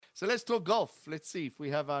So let's talk golf. Let's see if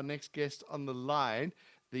we have our next guest on the line.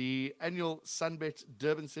 The annual SunBet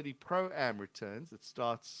Durban City Pro-Am returns. It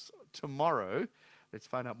starts tomorrow. Let's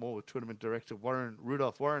find out more with Tournament Director Warren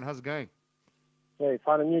Rudolph. Warren, how's it going? Hey,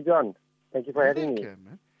 finding you, John. Thank you for having me. Okay,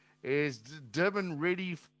 man. Is Durban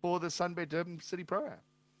ready for the SunBet Durban City Pro-Am?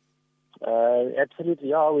 Absolutely,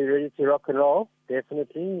 yeah. We're ready to rock and roll,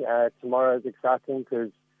 definitely. Tomorrow is exciting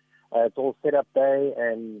because it's all set-up day,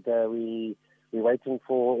 and we're waiting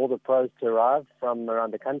for all the pros to arrive from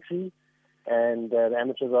around the country. And the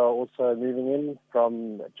amateurs are also moving in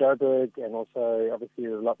from Joburg, and also, obviously,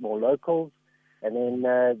 a lot more locals. And then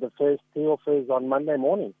the first tee-off is on Monday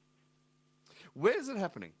morning. Where is it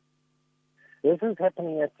happening? This is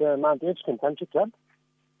happening at Mount Edgecombe Country Club.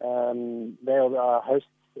 They are our hosts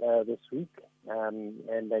this week,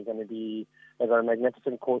 and they've got a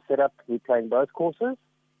magnificent course set up. We're playing both courses,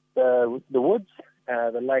 the woods,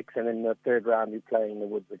 the lakes, and in the third round we're playing the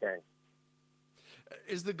woods again.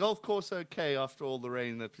 Is the golf course okay after all the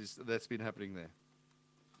rain that's been happening there?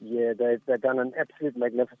 Yeah, they've done an absolute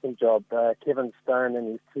magnificent job. Kevin Stone and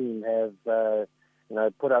his team have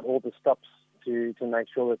put out all the stops to make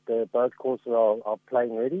sure that both courses are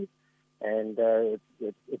playing ready, and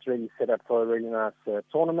it's really set up for a really nice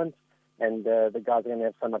tournament, and the guys are going to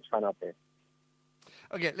have so much fun out there.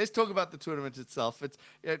 Okay, let's talk about the tournament itself.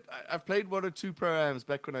 I've played one or two pro-ams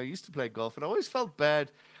back when I used to play golf, and I always felt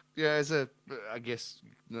bad. Yeah, I guess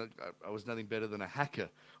I was nothing better than a hacker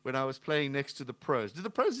when I was playing next to the pros. Do the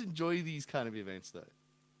pros enjoy these kind of events, though?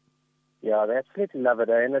 Yeah, they absolutely love it,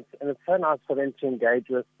 and it's so nice for them to engage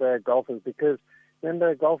with golfers, because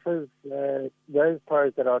remember, golfers, those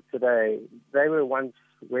pros that are today, they were once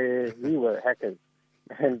where we were hackers,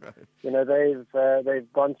 and right.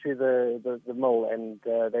 They've gone through the mill, and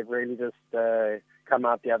they've really just come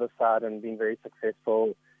out the other side and been very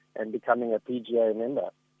successful and becoming a PGA member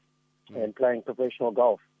and playing professional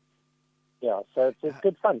golf. Yeah, so it's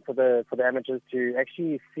good fun for the amateurs to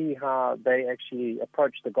actually see how they actually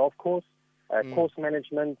approach the golf course, course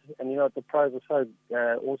management, and the pros are so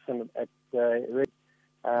awesome at those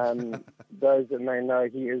that may know,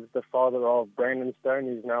 he is the father of Brandon Stone,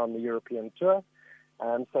 who's now on the European tour.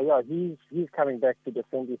 So yeah, he's coming back to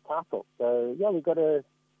defend his title. So yeah, we've got a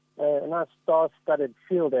nice star-studded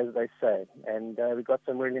field, as they say, and we've got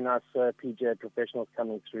some really nice PGA professionals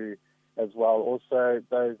coming through as well. Also,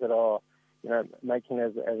 those that are making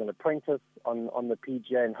as an apprentice on the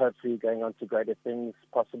PGA, and hopefully going on to greater things,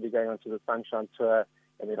 possibly going on to the Sunshine Tour,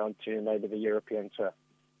 and then on to maybe the European Tour.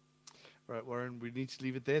 All right, Warren, we need to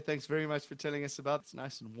leave it there. Thanks very much for telling us about it. It's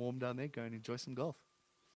nice and warm down there. Go and enjoy some golf.